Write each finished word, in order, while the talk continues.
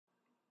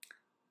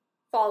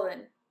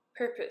Fallen.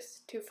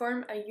 Purpose: to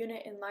form a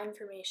unit in line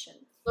formation.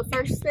 The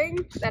first thing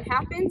that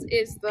happens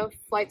is the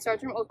flight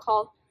sergeant will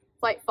call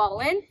flight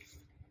fall in,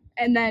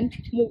 and then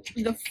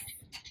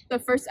the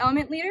first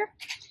element leader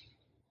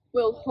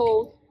will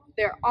hold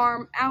their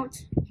arm out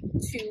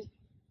to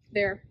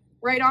their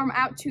right arm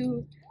out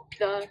to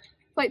the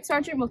flight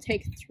sergeant, will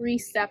take 3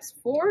 steps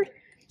forward,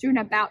 do an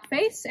about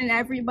face, and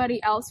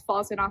everybody else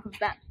falls in off of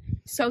them.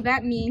 So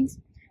that means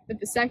that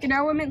the second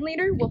element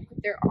leader will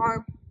put their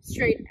arm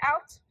straight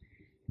out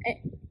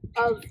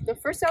of the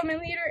first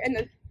element leader, and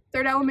the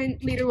third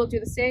element leader will do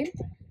the same,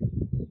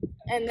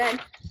 and then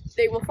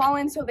they will fall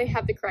in so they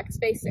have the correct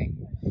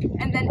spacing.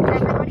 And then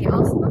everybody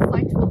else in the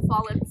flight will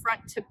fall in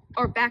front to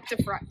or back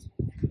to front.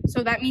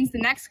 So that means the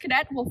next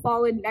cadet will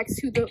fall in next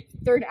to the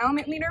third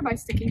element leader by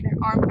sticking their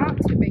arm out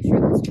to make sure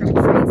there's correct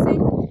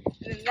spacing.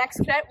 And the next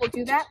cadet will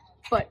do that,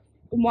 but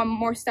one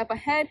more step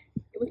ahead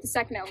with the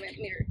second element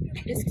leader.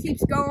 This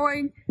keeps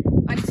going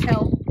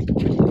until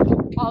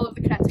all of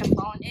the cadets have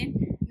fallen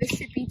in. This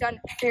should be done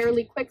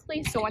fairly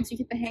quickly, so once you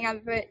get the hang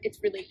of it,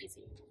 it's really easy.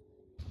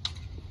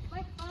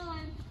 Quick,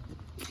 fallen.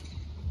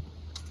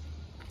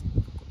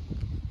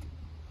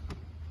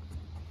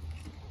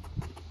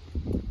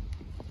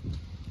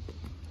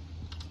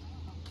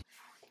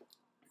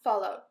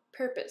 Fallout.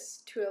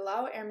 Purpose: to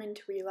allow airmen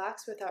to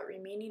relax without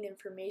remaining in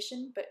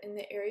formation but in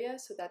the area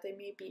so that they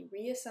may be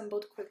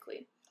reassembled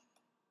quickly.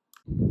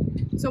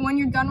 So when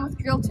you're done with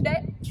drill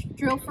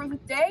for the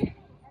day,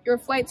 your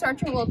flight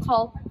sergeant will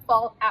call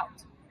fall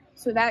out.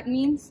 So that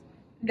means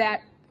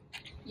that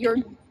you're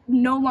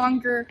no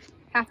longer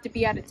have to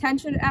be at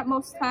attention at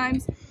most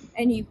times,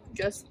 and you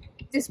just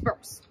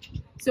disperse.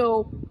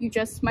 So you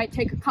just might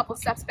take a couple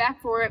steps back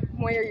for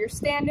where you're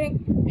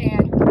standing,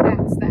 and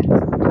that's that.